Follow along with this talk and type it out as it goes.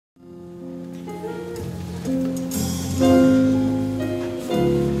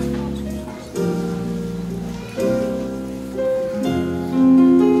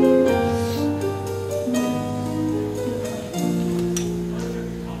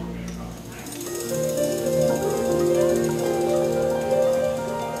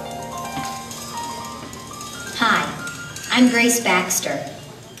I'm Grace Baxter.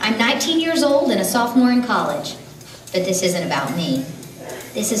 I'm 19 years old and a sophomore in college. But this isn't about me.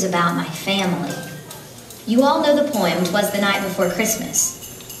 This is about my family. You all know the poem, "'Twas the Night Before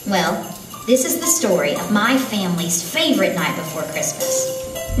Christmas." Well, this is the story of my family's favorite night before Christmas.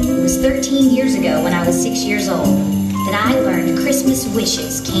 It was 13 years ago when I was 6 years old that I learned Christmas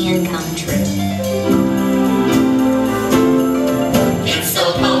wishes can come true. It's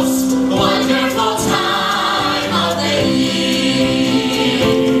the most wonderful time of the year,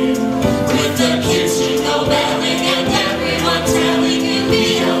 with the kids jingle belling and everyone telling you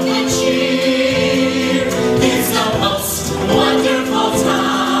be of good cheer. It's the most wonderful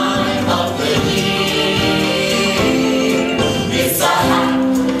time of the year. It's the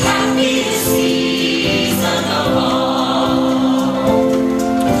happiest season of all,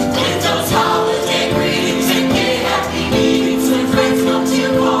 with those holiday greetings and gay happy meetings when friends come to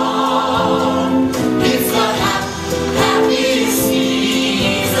call. It's the happiest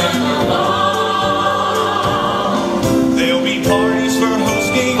season of all. There'll be parties for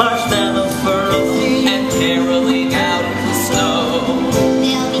hosting, Marshmallows for roasting, and caroling out in the snow.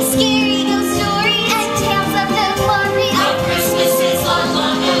 There'll be scary ghost stories and tales of the glory But Christmas is long,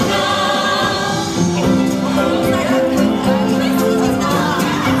 long ago.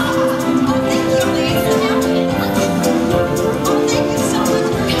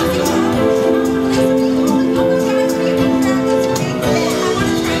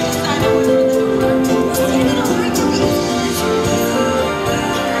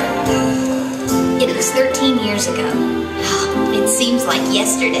 It was 13 years ago. It seems like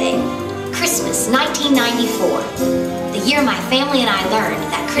yesterday. Christmas, 1994. The year my family and I learned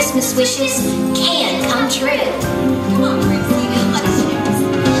that Christmas wishes can come true. Come on, Gracie, let's dance.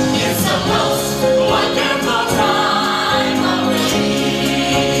 It's the most wonderful time of the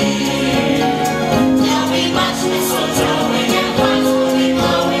year. There'll be much mistletoeing and lights will be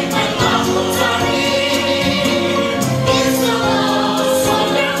glowing when love moves are here. It's the most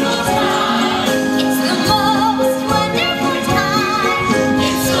wonderful time. It's the most wonderful time.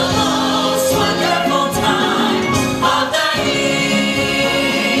 It's the most wonderful time of the year.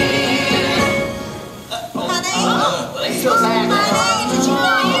 Let's go back.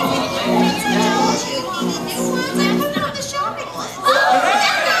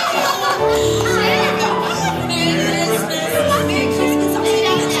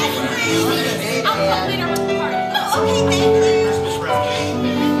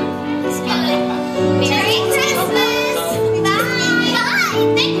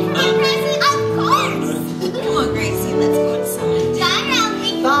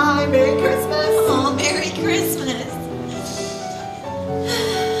 Bye, Merry Christmas. Oh, Merry Christmas.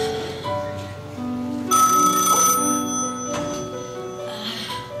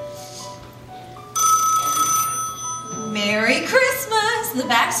 Merry Christmas, the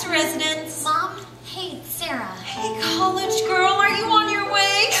Baxter residence. Mom, hey, it's Sarah. Hey, college girl, are you on your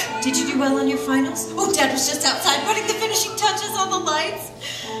way? Did you do well on your finals? Oh, Dad was just outside putting the finishing touches on the lights.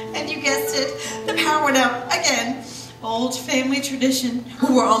 And you guessed it, the power went out again. Old family tradition.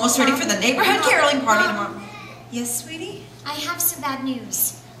 Oh, we're almost ready for the neighborhood caroling party tomorrow. Yes, sweetie? I have some bad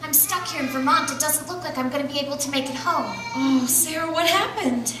news. I'm stuck here in Vermont. It doesn't look like I'm going to be able to make it home. Oh, Sarah, what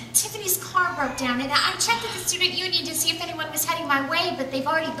happened? Tiffany's car broke down, and I checked at the student union to see if anyone was heading my way, but they've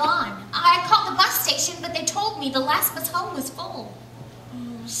already gone. I called the bus station, but they told me the last bus home was full.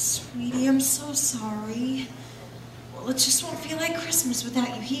 Oh, sweetie, I'm so sorry. Well, it just won't feel like Christmas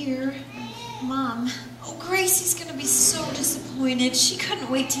without you here. Mom, Oh, Gracie's gonna be so disappointed. She couldn't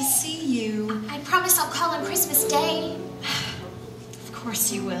wait to see you. I promise I'll call on Christmas Day. Of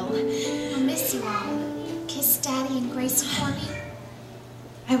course you will. I'll miss you all. Kiss Daddy and Gracie for me.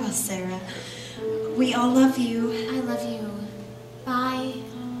 I will, Sarah. We all love you. I love you. Bye.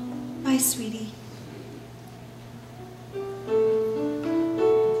 Bye, sweetie.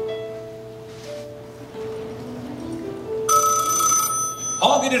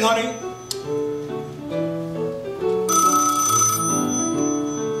 I'll get it, honey.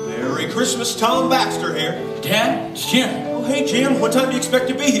 Merry Christmas, Tom Baxter here. Dad, it's Jim. Oh, hey, Jim. What time do you expect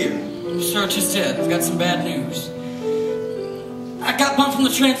to be here? I'm sure just did. I've got some bad news. I got bumped from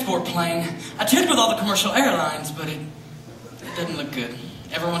the transport plane. I tipped with all the commercial airlines, but it doesn't look good.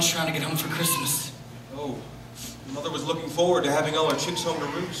 Everyone's trying to get home for Christmas. Oh, Mother was looking forward to having all her chicks home to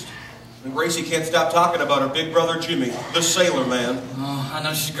roost. And Gracie can't stop talking about her big brother Jimmy, the sailor man. Oh, I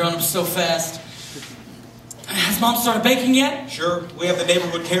know she's grown up so fast. Has Mom started baking yet? Sure, we have the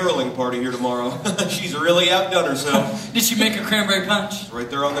neighborhood caroling party here tomorrow. She's really outdone herself. Did she make her cranberry punch? It's right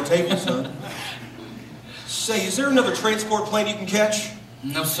there on the table, son. Say, is there another transport plane you can catch?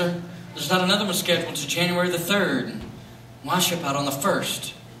 No, sir. There's not another one scheduled to January the 3rd. Well, I ship out on the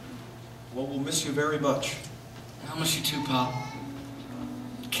 1st. Well, we'll miss you very much. I'll miss you too, Pop.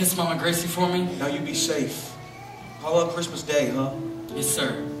 Kiss Mama Gracie for me? Now you be safe. Call on Christmas Day, huh? Yes,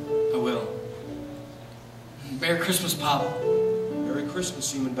 sir. I will. Merry Christmas, Pop. Merry Christmas,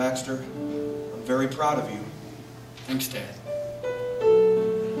 Seaman Baxter. I'm very proud of you. Thanks, Dad.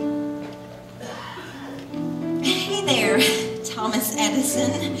 Hey there, Thomas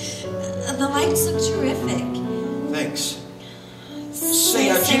Edison. The lights look terrific. Thanks. Say,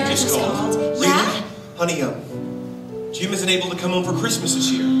 Jim Sarah just called. Really? Yeah? Honey, Jim isn't able to come home for Christmas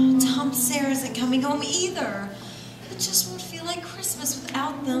this year. Tom Sarah isn't coming home either. It just won't feel like Christmas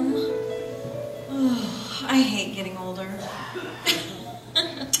without them. Oh, I hate getting older.